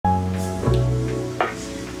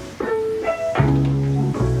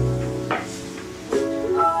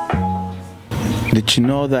Did you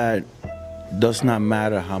know that does not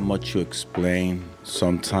matter how much you explain,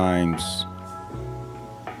 sometimes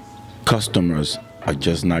customers are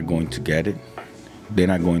just not going to get it? They're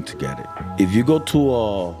not going to get it. If you go to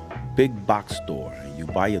a big box store and you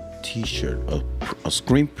buy a t-shirt, a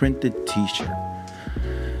screen printed t-shirt,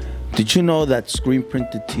 did you know that screen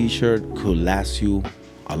printed t-shirt could last you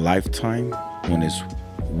a lifetime when it's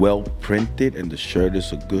well printed and the shirt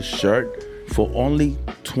is a good shirt for only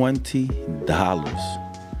 $20?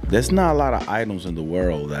 There's not a lot of items in the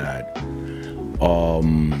world that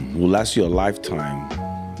will last you a lifetime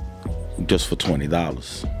just for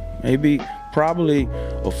 $20. Maybe, probably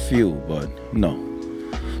a few, but no.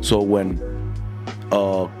 So when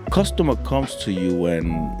a customer comes to you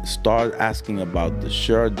and starts asking about the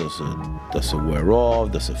shirt, does it wear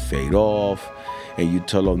off, does it fade off, and you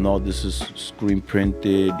tell them, no, this is screen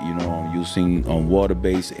printed, you know, using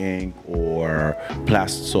water-based ink or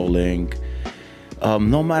plastisol ink,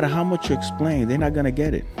 no matter how much you explain, they're not gonna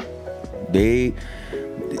get it. They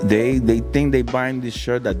think they buying this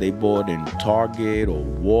shirt that they bought in Target or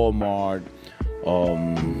Walmart,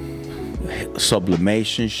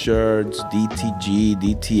 sublimation shirts, DTG,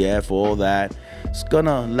 DTF, all that. It's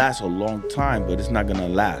gonna last a long time, but it's not gonna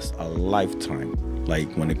last a lifetime,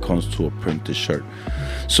 like when it comes to a printed shirt.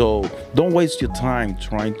 So don't waste your time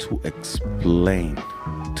trying to explain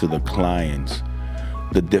to the clients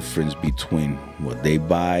the difference between what they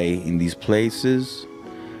buy in these places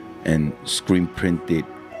and screen printed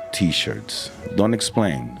t-shirts. Don't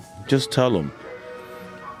explain. Just tell them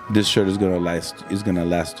this shirt is gonna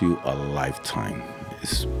last you a lifetime.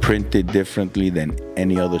 It's printed differently than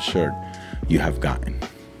any other shirt you have gotten.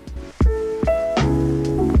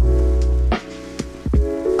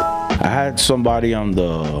 I had somebody on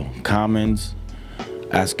the comments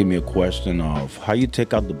asking me a question of how you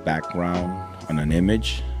take out the background on an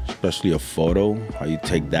image, especially a photo, how you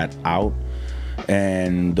take that out.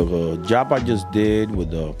 And the job I just did with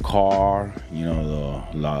the car, you know,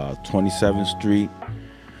 the 27th Street,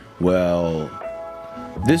 well,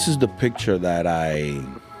 this is the picture that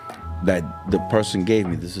the person gave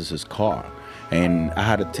me. This is his car, and I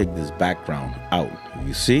had to take this background out,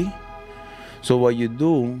 you see? So what you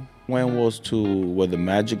do, when was to where the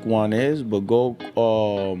magic wand is, but go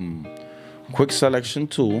quick selection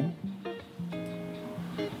tool,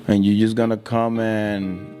 and you're just gonna come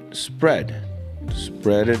and spread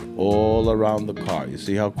it all around the car. You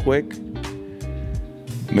see how quick?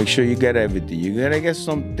 Make sure you get everything. You're gonna get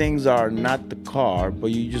some things are not the car,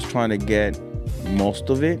 but you're just trying to get most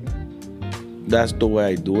of it. That's the way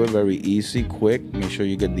I do it, very easy, quick. Make sure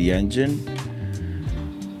you get the engine,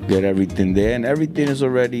 get everything there, and everything is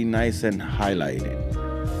already nice and highlighted.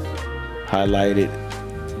 Highlighted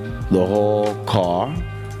the whole car.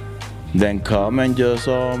 Then come and just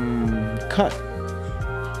cut.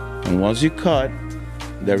 And once you cut,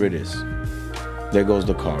 there it is. There goes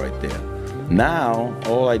the car right there. Now,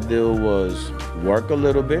 all I did was work a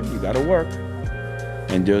little bit. You gotta work.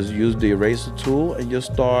 And just use the eraser tool and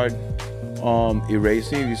just start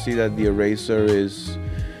erasing. If you see that the eraser is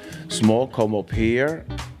small, come up here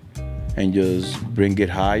and just bring it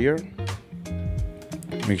higher.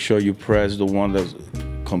 Make sure you press the one that's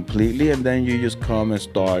completely, and then you just come and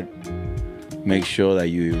start. Make sure that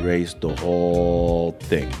you erase the whole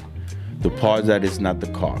thing. The part that is not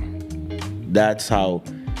the car. That's how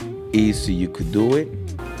easy you could do it.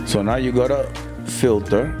 So now you go to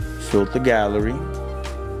filter gallery.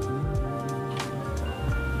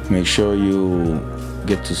 Make sure you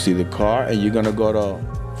get to see the car, and you're gonna go to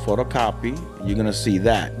photocopy. You're gonna see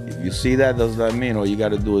that. If you see that, does that mean all you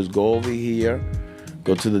gotta do is go over here,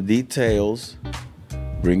 go to the details,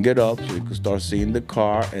 bring it up so you can start seeing the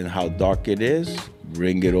car and how dark it is.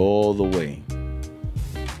 Bring it all the way.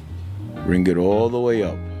 Bring it all the way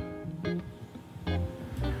up.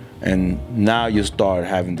 And now you start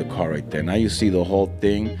having the car right there. Now you see the whole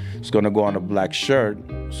thing. It's gonna go on a black shirt,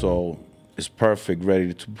 so it's perfect,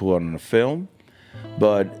 ready to put on a film.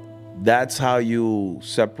 But that's how you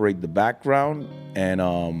separate the background and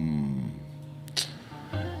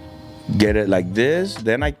get it like this.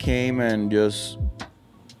 Then I came and just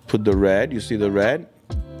put the red, you see the red?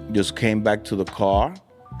 Just came back to the car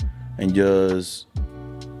and just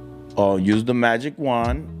use the magic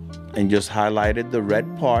wand and just highlighted the red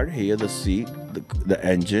part here, the seat, the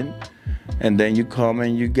engine, and then you come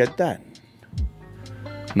and you get that.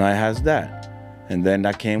 Now it has that. And then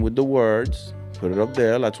I came with the words, put it up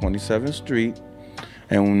there, like 27th Street,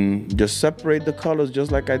 and just separate the colors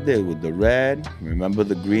just like I did with the red. Remember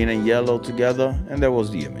the green and yellow together, and there was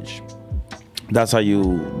the image. That's how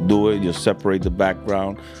you do it. You separate the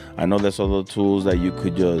background. I know there's other tools that you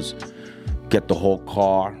could just get the whole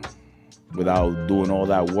car without doing all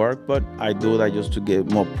that work, but I do that just to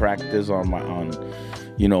get more practice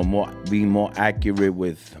being more accurate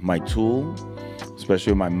with my tool,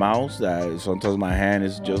 especially with my mouse. That sometimes my hand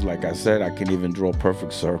is just, like I said, I can't even draw a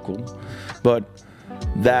perfect circle. But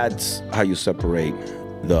that's how you separate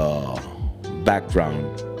the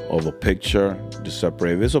background of a picture. To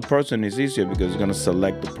separate, if it's a person, it's easier because it's gonna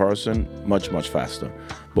select the person much faster.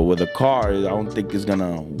 But with a car, I don't think it's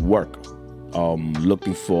gonna work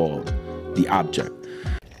looking for the object.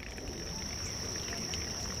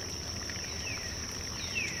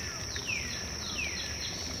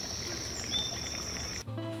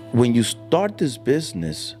 When you start this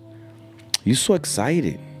business, you're so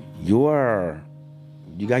excited. You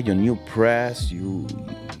got your new press, you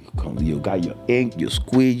got your ink, your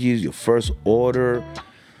squeegees, your first order.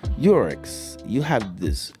 You have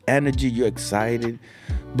this energy, you're excited.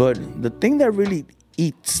 But the thing that really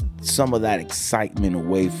eats some of that excitement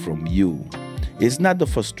away from you is not the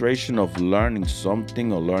frustration of learning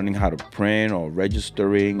something or learning how to print or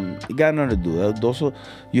registering. It got nothing to do with that.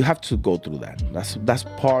 You have to go through that. That's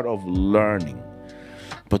part of learning.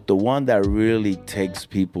 But the one that really takes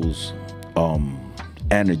people's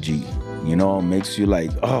energy, makes you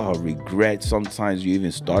like, regret sometimes you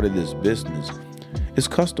even started this business, is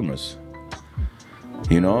customers.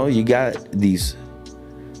 You got these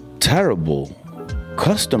terrible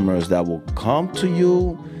customers that will come to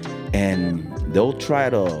you and they'll try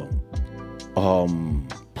to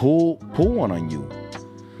pull one on you.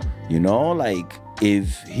 Like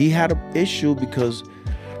if he had an issue because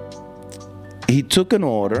he took an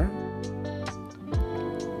order,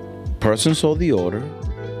 person saw the order,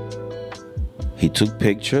 he took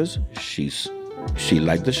pictures, she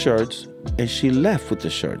liked the shirts, and she left with the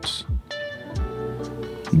shirts.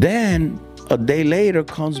 Then a day later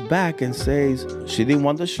comes back and says she didn't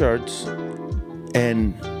want the shirts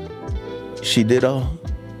and she did a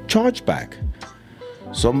chargeback.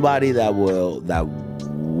 Somebody that's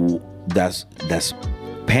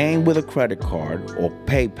paying with a credit card or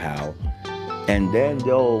PayPal, and then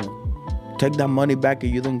they'll take that money back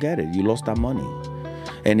and you don't get it. You lost that money.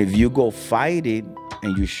 And if you go fight it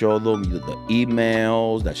and you show them the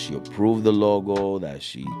emails that she approved the logo, that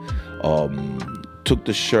she took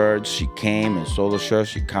the shirts, she came and saw the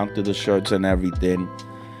shirts, she counted the shirts and everything,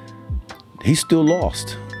 he still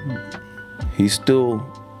lost. He still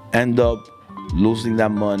end up losing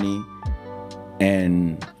that money,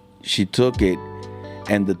 and she took it.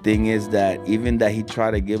 And the thing is that even that he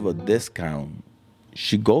tried to give a discount,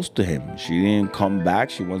 she ghosted him. She didn't come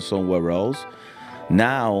back. She went somewhere else.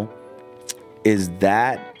 Now, is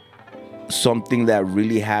that something that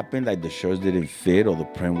really happened? Like the shirts didn't fit or the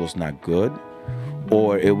print was not good?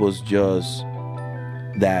 Or it was just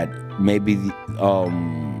that maybe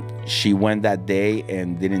she went that day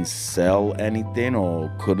and didn't sell anything or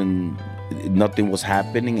nothing was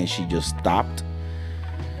happening and she just stopped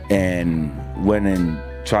and went and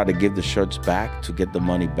tried to give the shirts back to get the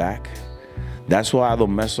money back. That's why I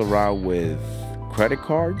don't mess around with credit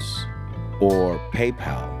cards or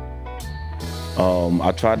PayPal.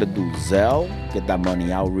 I try to do Zelle, get that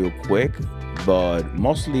money out real quick, but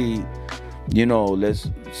mostly, let's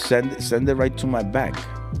send it right to my bank,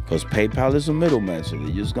 because PayPal is a middleman, so they're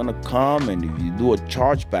just gonna come, and if you do a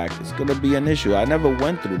chargeback, it's gonna be an issue. I never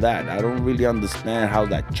went through that. I don't really understand how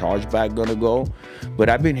that chargeback gonna go, but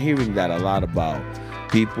I've been hearing that a lot about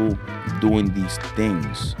people doing these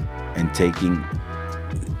things and taking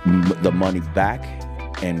the money back,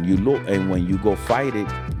 and when you go fight it,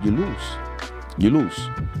 you lose.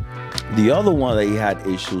 The other one that he had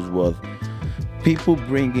issues with, people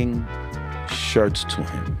bringing shirts to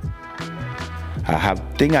him. I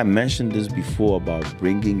think I mentioned this before about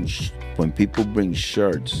when people bring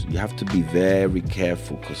shirts, you have to be very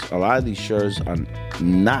careful, because a lot of these shirts are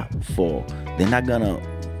they're not gonna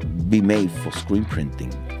be made for screen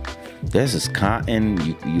printing. This is cotton,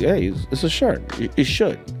 it's a shirt, it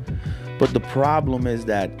should. But the problem is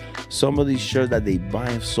that some of these shirts that they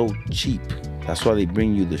buy are so cheap. That's why they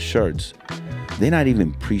bring you the shirts. They're not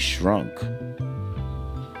even pre-shrunk.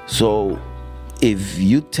 So if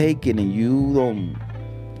you take it and you don't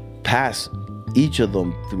pass each of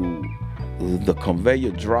them through the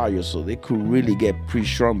conveyor dryer so they could really get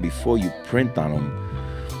pre-shrunk before you print on them,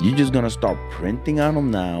 you're just gonna start printing on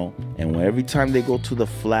them now, and every time they go to the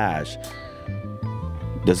flash,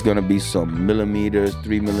 there's gonna be some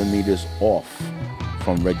 3 millimeters off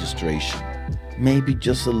from registration. Maybe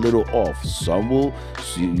just a little off.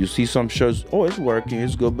 You see some shirts, it's working,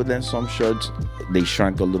 it's good, but then some shirts, they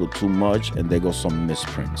shrank a little too much and they got some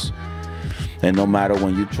misprints. And no matter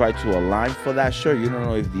when you try to align for that shirt, you don't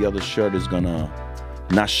know if the other shirt is gonna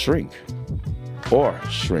not shrink or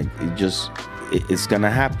shrink. It's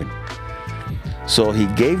gonna happen. So he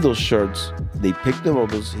gave those shirts, they picked them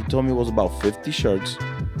up. He told me it was about 50 shirts,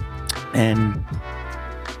 and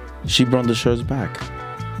she brought the shirts back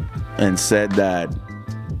and said that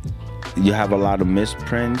you have a lot of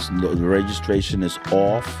misprints, the registration is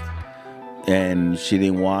off, and she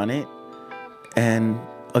didn't want it. And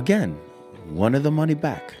again, wanted the money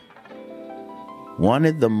back.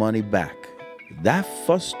 Wanted the money back. That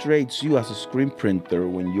frustrates you as a screen printer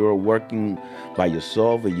when you're working by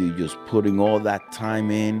yourself and you're just putting all that time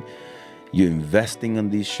in. You're investing in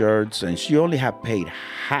these shirts, and she only had paid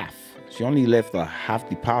half. She only left a half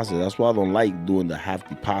deposit. That's why I don't like doing the half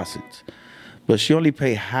deposits. But she only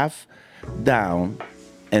paid half down,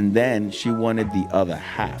 and then she wanted the other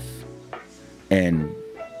half. And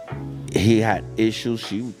he had issues.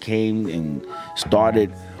 She came and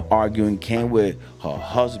started arguing, came with her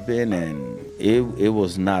husband, and it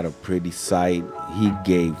was not a pretty sight. He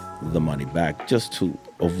gave the money back just to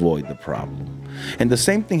avoid the problem. And the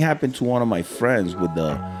same thing happened to one of my friends with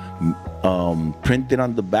the printed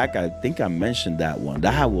on the back. I think I mentioned that one.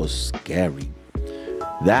 That was scary.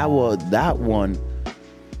 That one,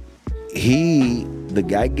 the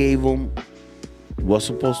guy gave him was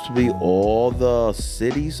supposed to be all the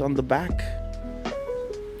cities on the back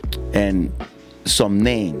and some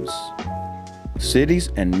names,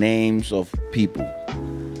 cities and names of people.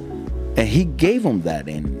 And he gave him that,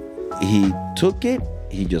 and he took it,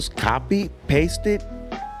 he just copied, pasted,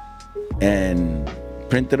 and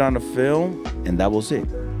printed on the film, and that was it.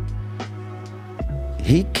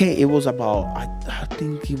 It was about, I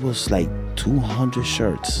think it was like 200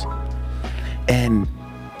 shirts. And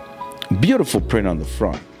beautiful print on the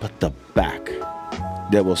front, but the back,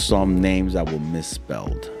 there were some names that were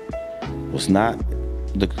misspelled. It was not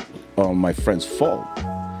my friend's fault.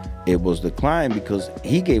 It was the client, because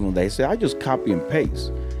he gave him that. He said, I just copy and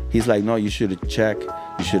paste. He's like, no, you should have checked.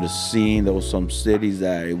 You should have seen there was some cities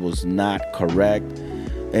that it was not correct.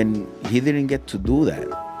 And he didn't get to do that.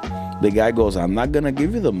 The guy goes, I'm not going to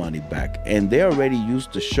give you the money back. And they already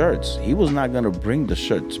used the shirts. He was not going to bring the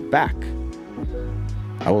shirts back.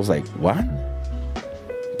 I was like, what?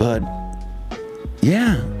 But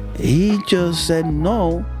yeah, he just said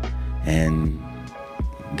no. And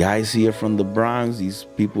guys here from the Bronx, these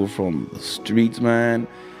people from the streets, man,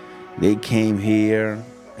 they came here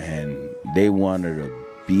and they wanted to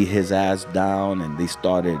beat his ass down, and they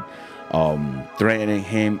started threatening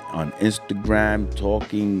him on Instagram,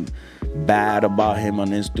 talking bad about him on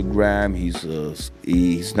Instagram.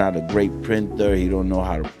 He's not a great printer. He don't know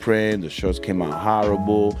how to print. The shirts came out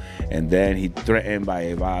horrible. And then he threatened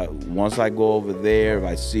by, once I go over there, if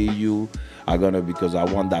I see you, because I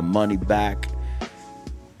want that money back.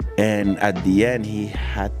 And at the end, he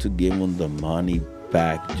had to give him the money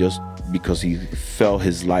back just because he felt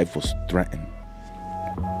his life was threatened.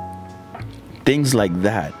 Things like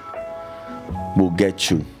that will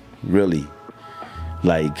get you really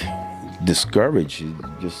discouraged. It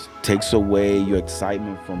just takes away your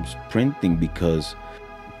excitement from printing, because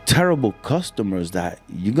terrible customers that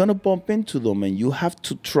you're gonna bump into them, and you have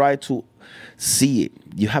to try to see it.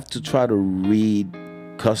 You have to try to read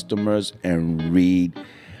customers and read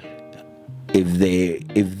if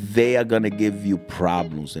they are gonna give you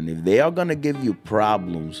problems. And if they are gonna give you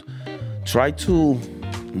problems, try to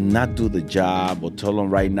not do the job, or tell them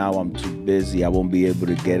right now I'm too busy, I won't be able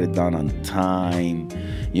to get it done on time.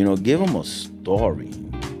 Give them a story.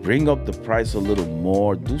 Bring up the price a little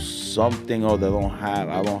more. Do something. I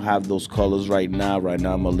don't have those colors right now. Right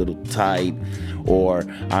now I'm a little tight, or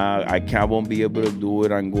I won't be able to do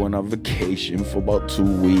it. I'm going on vacation for about 2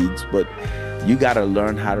 weeks. But you got to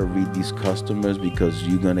learn how to read these customers, because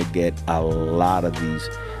you're going to get a lot of these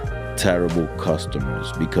terrible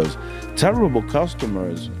customers, because terrible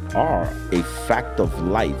customers are a fact of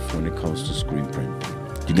life when it comes to screen printing.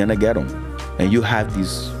 You're gonna get them. And you have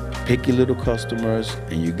these picky little customers,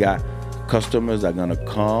 and you got customers that are gonna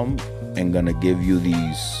come and gonna give you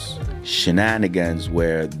these shenanigans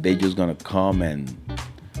where they just gonna come and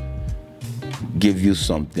give you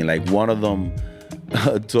something. Like one of them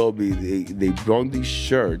told me they brought these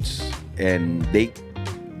shirts, and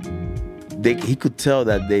he could tell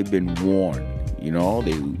that they've been worn.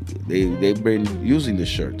 They've been using the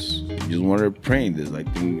shirts. He just wanted to print this. I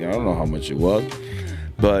don't know how much it was,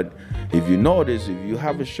 but if you notice, if you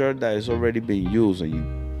have a shirt that has already been used and you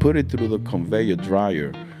put it through the conveyor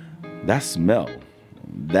dryer, that smell,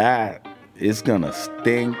 that it's gonna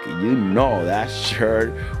stink. You know that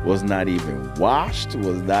shirt was not even washed,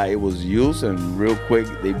 it was used, and real quick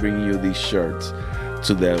they bring you these shirts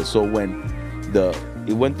to them. So when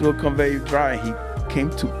it went through a conveyor dry, he came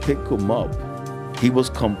to pick them up. He was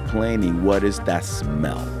complaining, what is that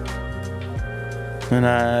smell? And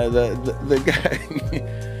the guy,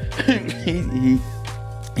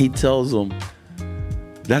 he tells him,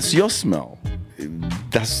 that's your smell.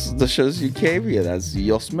 That's the shirts you came here. That's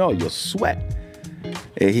your smell, your sweat.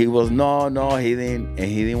 And he was, no, he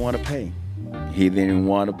didn't want to pay. He didn't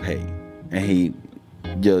want to pay. And he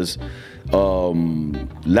just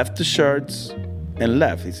left the shirts and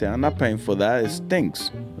left. He said, I'm not paying for that. It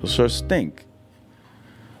stinks. The shirts stink.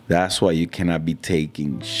 That's why you cannot be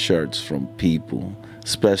taking shirts from people,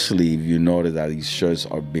 especially if you notice that these shirts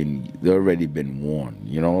they've already been worn.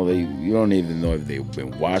 You know, you don't even know if they've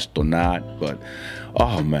been washed or not. But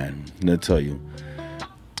oh man, let me tell you,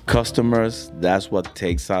 customers, that's what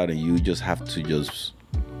takes out, and you just have to just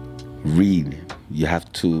read. You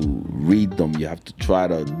have to read them. You have to try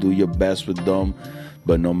to do your best with them.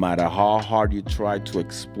 But no matter how hard you try to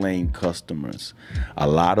explain customers, a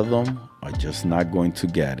lot of them are just not going to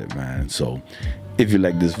get it, man. So if you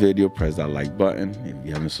like this video, press that like button. If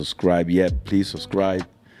you haven't subscribed yet, please subscribe.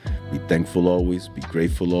 Be thankful always, be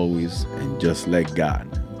grateful always, and just let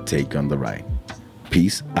God take on the ride.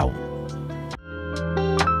 Peace out.